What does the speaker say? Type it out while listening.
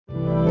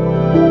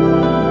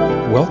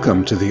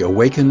Welcome to the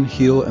Awaken,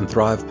 Heal, and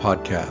Thrive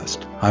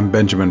podcast. I'm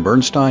Benjamin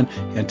Bernstein,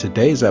 and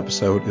today's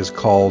episode is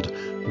called,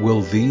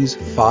 Will These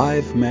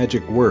 5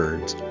 Magic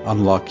Words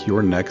Unlock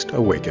Your Next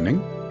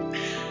Awakening?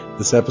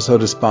 This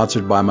episode is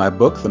sponsored by my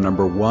book, the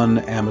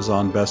 #1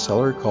 Amazon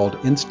bestseller called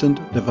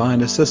Instant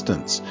Divine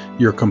Assistance,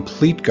 your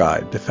complete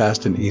guide to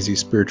fast and easy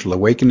spiritual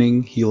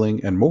awakening,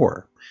 healing, and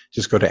more.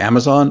 Just go to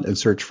Amazon and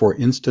search for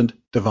Instant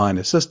Divine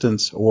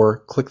Assistance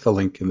or click the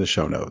link in the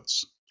show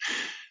notes.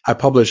 I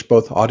publish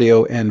both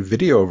audio and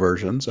video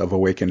versions of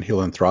Awaken,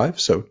 Heal, and Thrive,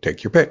 so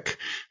take your pick.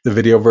 The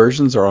video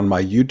versions are on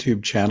my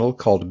YouTube channel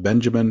called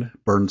Benjamin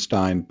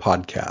Bernstein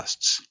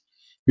Podcasts.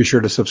 Be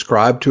sure to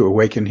subscribe to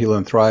Awaken, Heal,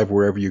 and Thrive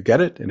wherever you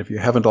get it, and if you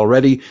haven't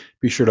already,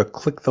 be sure to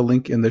click the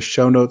link in the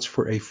show notes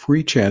for a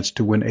free chance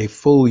to win a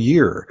full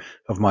year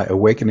of my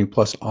Awakening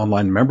Plus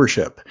online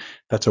membership.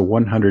 That's a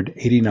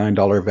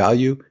 $189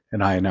 value,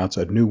 and I announce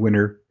a new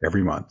winner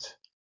every month.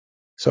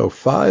 So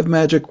 5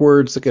 magic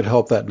words that could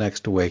help that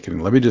next awakening.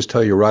 Let me just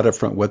tell you right up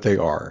front what they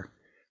are.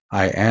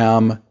 I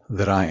am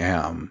that I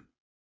am.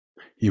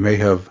 You may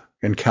have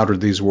encountered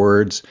these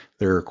words.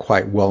 They're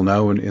quite well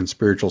known in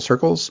spiritual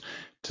circles.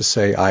 To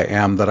say I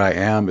am that I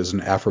am is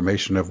an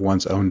affirmation of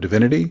one's own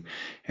divinity.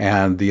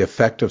 And the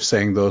effect of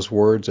saying those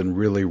words and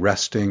really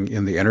resting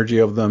in the energy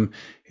of them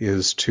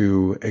is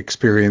to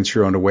experience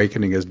your own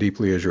awakening as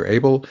deeply as you're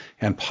able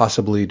and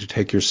possibly to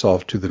take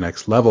yourself to the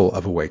next level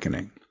of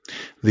awakening.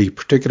 The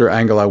particular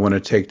angle I want to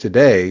take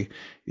today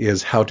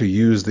is how to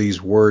use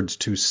these words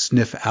to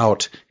sniff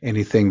out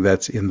anything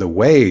that's in the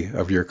way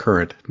of your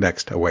current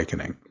next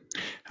awakening.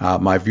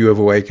 My view of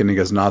awakening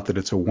is not that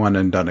it's a one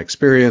and done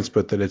experience,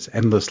 but that it's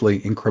endlessly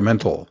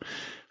incremental.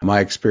 My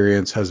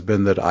experience has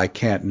been that I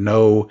can't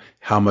know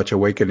how much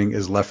awakening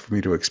is left for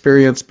me to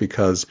experience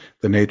because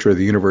the nature of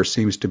the universe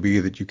seems to be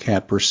that you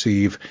can't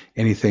perceive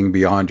anything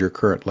beyond your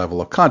current level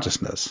of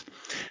consciousness.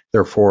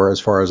 Therefore, as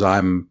far as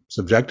I'm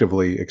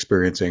subjectively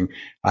experiencing,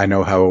 I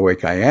know how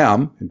awake I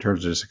am in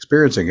terms of just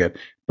experiencing it,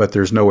 but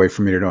there's no way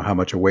for me to know how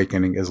much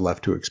awakening is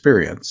left to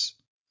experience.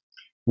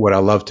 What I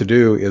love to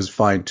do is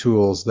find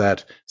tools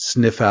that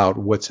sniff out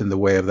what's in the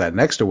way of that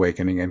next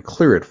awakening and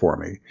clear it for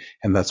me.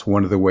 And that's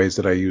one of the ways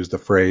that I use the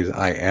phrase,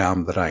 I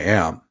am that I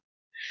am.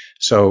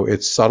 So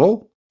it's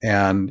subtle,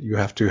 and you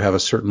have to have a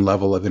certain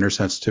level of inner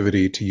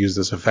sensitivity to use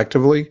this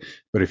effectively.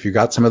 But if you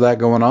got some of that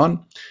going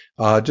on,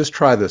 just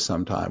try this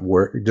sometime.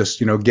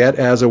 Get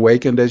as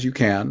awakened as you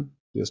can.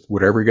 Just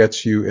whatever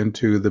gets you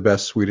into the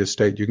best, sweetest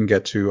state you can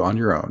get to on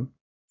your own.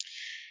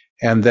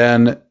 And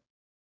then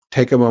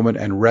take a moment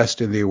and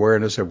rest in the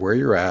awareness of where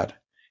you're at,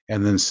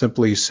 and then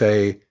simply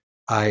say,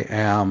 I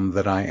am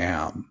that I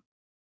am.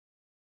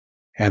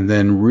 And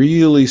then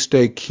really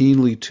stay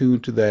keenly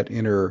tuned to that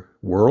inner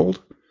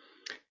world.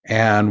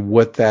 And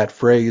what that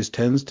phrase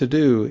tends to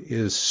do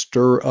is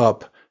stir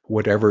up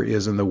whatever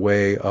is in the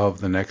way of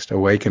the next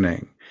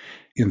awakening.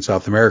 In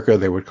South America,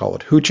 they would call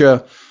it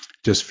hucha.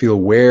 Just feel,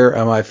 where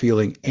am I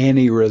feeling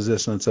any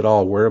resistance at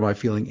all? Where am I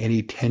feeling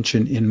any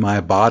tension in my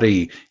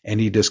body,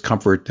 any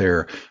discomfort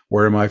there?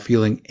 Where am I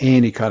feeling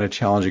any kind of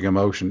challenging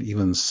emotion,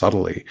 even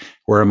subtly?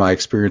 Where am I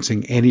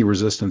experiencing any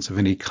resistance of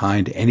any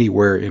kind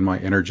anywhere in my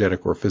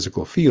energetic or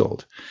physical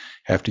field?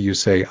 After you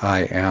say, I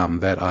am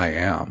that I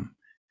am,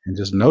 and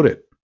just note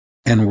it.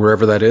 And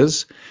wherever that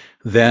is,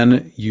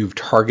 then you've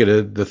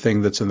targeted the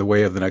thing that's in the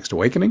way of the next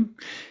awakening,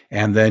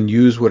 and then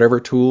use whatever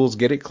tools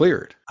get it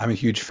cleared. I'm a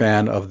huge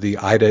fan of the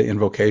IDA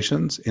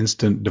invocations,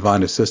 Instant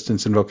Divine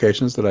Assistance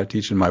invocations that I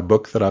teach in my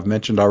book that I've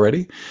mentioned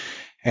already.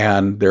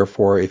 And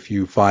therefore, if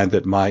you find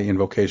that my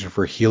invocation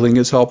for healing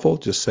is helpful,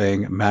 just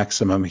saying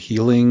maximum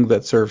healing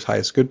that serves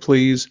highest good,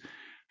 please,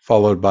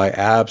 followed by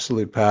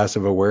absolute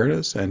passive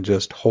awareness and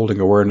just holding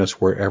awareness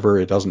wherever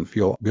it doesn't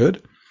feel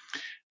good,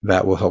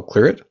 that will help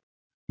clear it.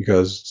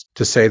 Because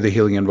to say the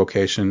healing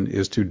invocation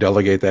is to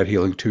delegate that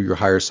healing to your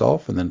higher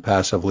self and then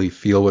passively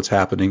feel what's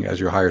happening as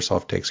your higher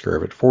self takes care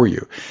of it for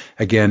you.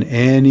 Again,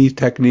 any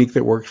technique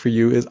that works for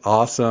you is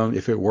awesome.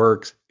 If it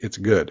works, it's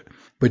good.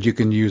 But you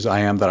can use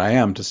I am that I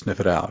am to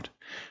sniff it out.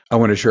 I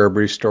want to share a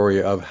brief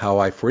story of how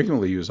I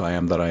frequently use I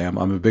am that I am.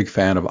 I'm a big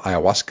fan of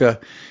ayahuasca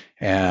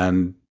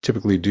and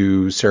typically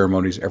do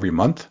ceremonies every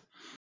month.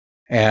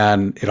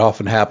 And it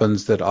often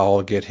happens that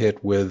I'll get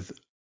hit with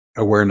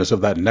awareness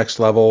of that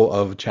next level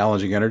of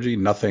challenging energy.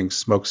 Nothing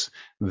smokes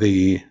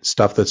the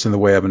stuff that's in the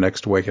way of a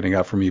next awakening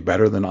out for me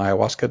better than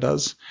ayahuasca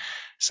does.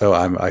 So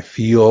I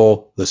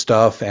feel the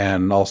stuff,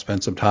 and I'll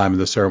spend some time in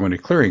the ceremony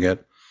clearing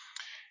it.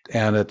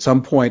 And at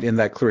some point in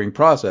that clearing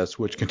process,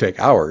 which can take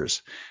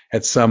hours,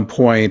 at some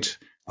point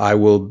I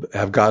will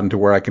have gotten to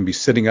where I can be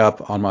sitting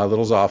up on my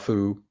little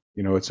zafu.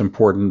 You know, it's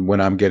important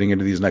when I'm getting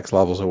into these next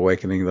levels of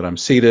awakening that I'm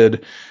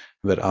seated,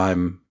 that I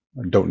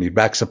don't need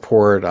back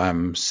support.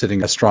 I'm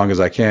sitting as strong as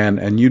I can.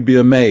 And you'd be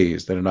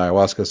amazed at an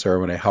ayahuasca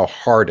ceremony how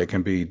hard it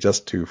can be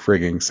just to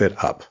frigging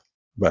sit up.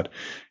 But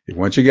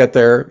once you get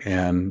there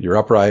and you're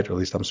upright, or at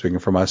least I'm speaking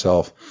for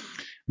myself,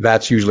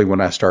 that's usually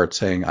when I start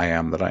saying I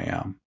am that I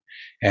am.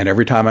 And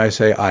every time I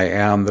say I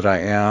am that I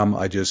am,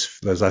 I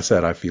just, as I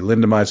said, I feel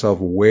into myself,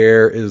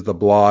 where is the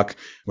block?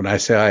 When I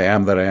say I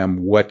am that I am,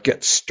 what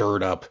gets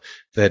stirred up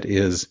that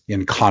is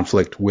in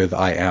conflict with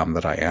I am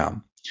that I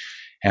am?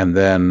 And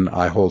then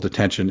I hold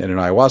attention in an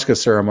ayahuasca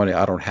ceremony.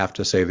 I don't have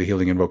to say the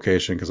healing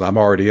invocation because I'm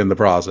already in the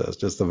process.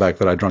 Just the fact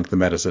that I drank the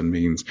medicine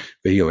means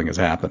the healing is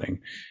happening.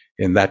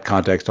 In that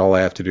context, all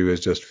I have to do is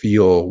just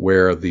feel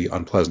where the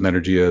unpleasant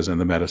energy is, and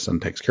the medicine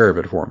takes care of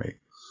it for me.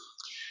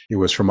 It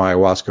was from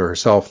ayahuasca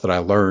herself that I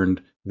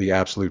learned the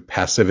absolute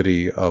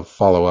passivity of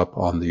follow-up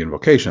on the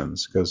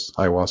invocations, because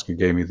ayahuasca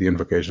gave me the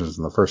invocations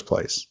in the first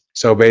place.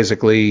 So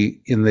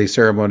basically, in the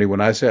ceremony,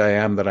 when I say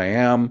I am that I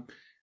am,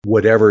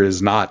 whatever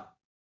is not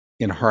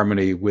in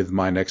harmony with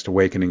my next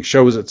awakening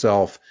shows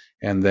itself,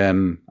 and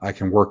then I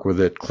can work with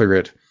it, clear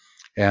it,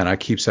 and I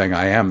keep saying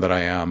I am that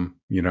I am,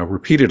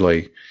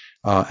 repeatedly,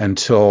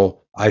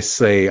 until I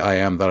say I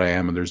am that I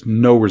am, and there's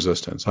no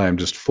resistance. I am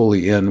just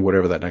fully in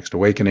whatever that next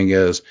awakening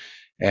is,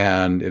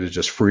 and it is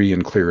just free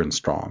and clear and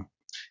strong.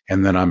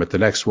 And then I'm at the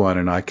next one,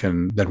 and I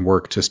can then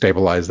work to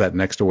stabilize that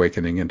next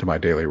awakening into my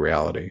daily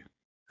reality.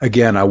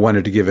 Again, I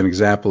wanted to give an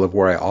example of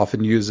where I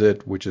often use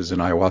it, which is in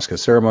ayahuasca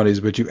ceremonies,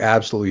 but you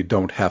absolutely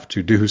don't have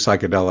to do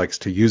psychedelics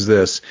to use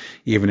this.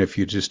 Even if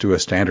you just do a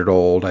standard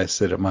old, I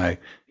sit at my,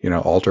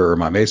 altar or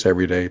my mesa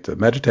every day to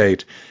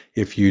meditate.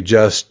 If you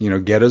just,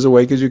 get as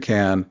awake as you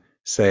can,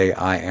 say,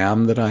 I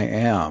am that I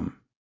am,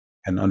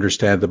 and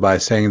understand that by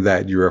saying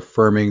that, you're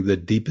affirming the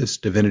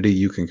deepest divinity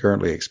you can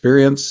currently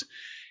experience.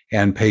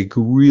 And pay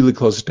really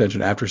close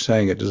attention after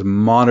saying it. Just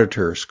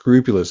monitor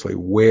scrupulously,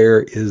 where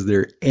is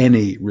there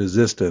any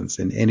resistance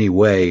in any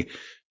way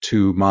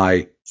to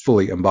my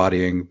fully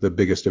embodying the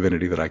biggest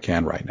divinity that I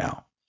can right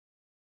now.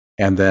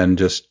 And then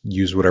just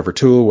use whatever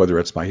tool, whether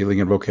it's my healing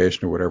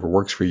invocation or whatever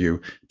works for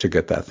you, to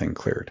get that thing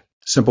cleared.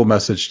 Simple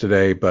message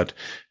today, but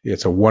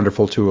it's a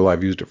wonderful tool.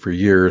 I've used it for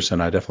years,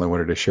 and I definitely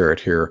wanted to share it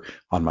here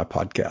on my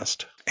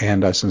podcast.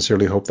 And I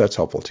sincerely hope that's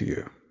helpful to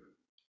you.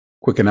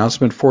 Quick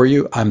announcement for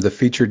you. I'm the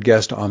featured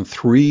guest on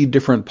 3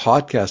 different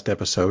podcast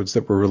episodes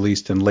that were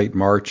released in late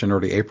March and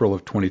early April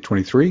of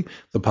 2023.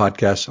 The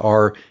podcasts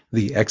are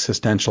The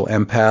Existential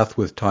Empath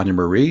with Tanya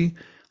Marie,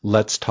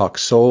 Let's Talk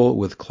Soul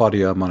with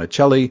Claudia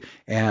Monicelli,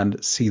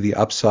 and See the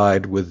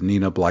Upside with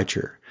Nina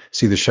Bleicher.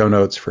 See the show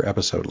notes for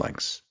episode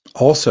links.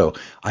 Also,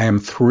 I am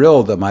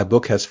thrilled that my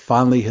book has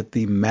finally hit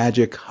the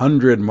magic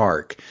 100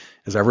 mark.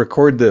 As I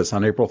record this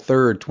on April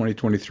 3rd,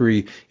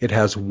 2023, it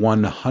has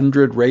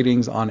 100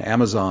 ratings on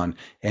Amazon,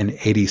 and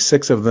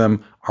 86 of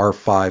them are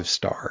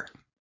 5-star.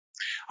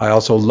 I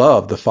also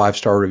love the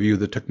 5-star review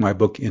that took my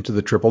book into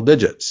the triple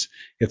digits.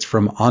 It's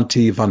from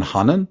Antti Van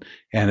Hanen,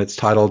 and it's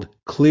titled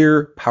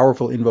Clear,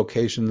 Powerful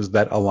Invocations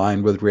That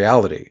Align with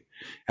Reality.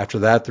 After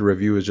that, the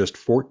review is just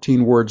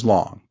 14 words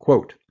long.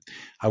 Quote,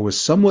 I was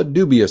somewhat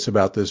dubious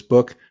about this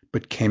book,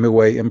 but came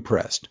away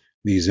impressed.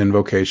 These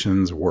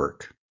invocations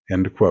work.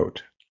 End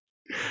quote.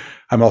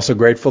 I'm also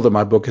grateful that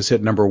my book has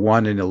hit number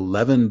 1 in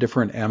 11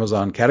 different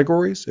Amazon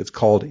categories. It's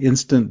called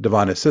Instant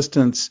Divine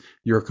Assistance,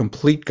 Your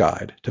Complete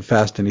Guide to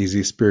Fast and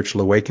Easy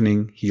Spiritual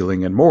Awakening,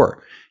 Healing, and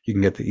More. You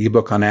can get the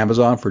ebook on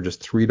Amazon for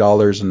just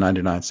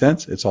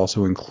 $3.99. It's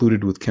also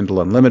included with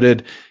Kindle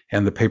Unlimited,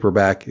 and the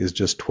paperback is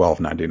just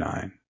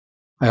 $12.99.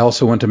 I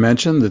also want to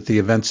mention that the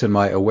events in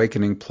my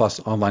Awakening Plus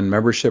online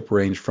membership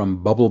range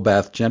from bubble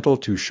bath gentle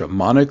to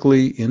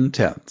shamanically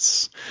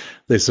intense.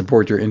 They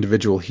support your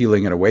individual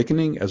healing and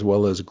awakening as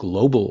well as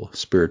global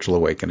spiritual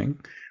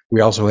awakening.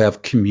 We also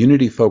have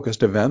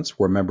community-focused events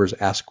where members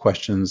ask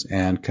questions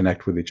and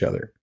connect with each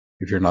other.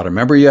 If you're not a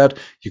member yet,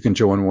 you can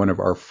join one of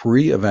our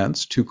free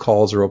events. 2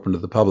 calls are open to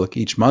the public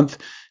each month.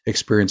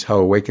 Experience how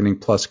Awakening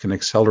Plus can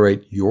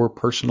accelerate your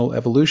personal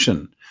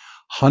evolution.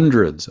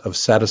 Hundreds of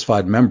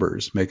satisfied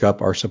members make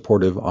up our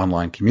supportive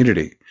online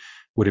community.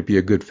 Would it be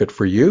a good fit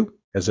for you?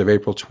 As of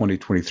April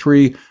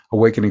 2023,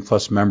 Awakening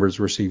Plus members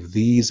receive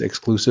these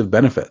exclusive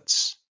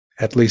benefits.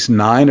 At least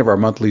 9 of our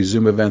monthly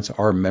Zoom events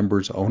are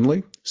members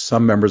only.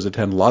 Some members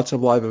attend lots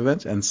of live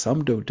events, and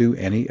some don't do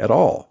any at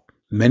all.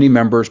 Many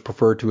members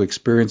prefer to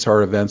experience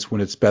our events when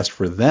it's best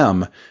for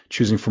them,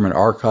 choosing from an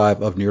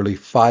archive of nearly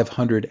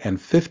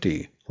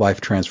 550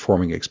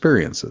 life-transforming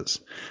experiences.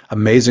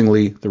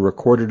 Amazingly, the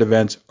recorded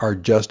events are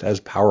just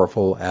as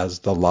powerful as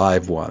the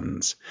live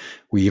ones.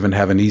 We even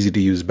have an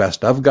easy-to-use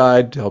best of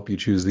guide to help you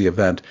choose the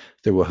event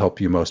that will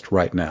help you most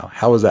right now.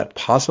 How is that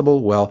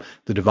possible? Well,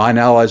 the divine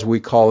allies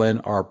we call in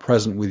are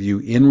present with you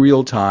in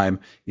real time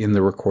in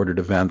the recorded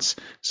events,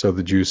 so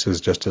the juice is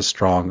just as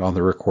strong on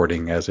the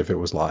recording as if it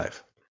was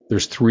live.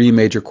 There's 3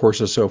 major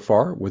courses so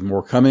far, with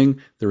more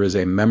coming. There is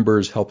a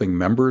Members Helping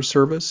Members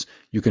service.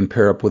 You can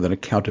pair up with an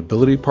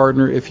accountability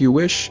partner if you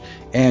wish,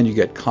 and you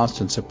get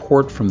constant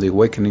support from the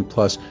Awakening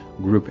Plus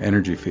group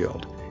energy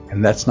field.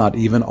 And that's not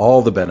even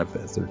all the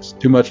benefits. There's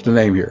too much to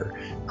name here.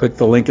 Click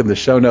the link in the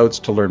show notes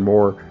to learn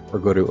more, or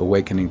go to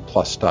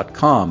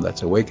awakeningplus.com.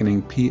 That's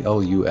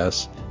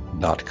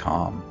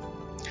awakeningplus.com.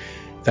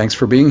 Thanks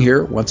for being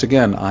here. Once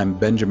again, I'm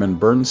Benjamin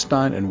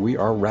Bernstein, and we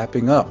are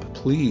wrapping up.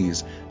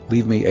 Please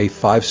Leave me a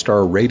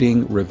 5-star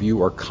rating, review,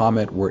 or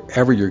comment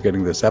wherever you're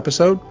getting this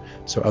episode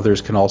so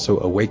others can also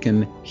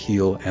awaken,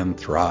 heal, and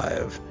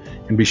thrive.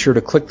 And be sure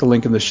to click the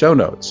link in the show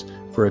notes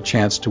for a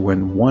chance to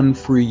win 1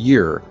 free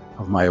year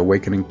of my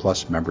Awakening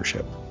Plus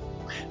membership.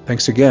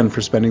 Thanks again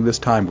for spending this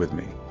time with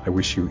me. I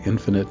wish you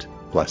infinite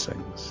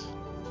blessings.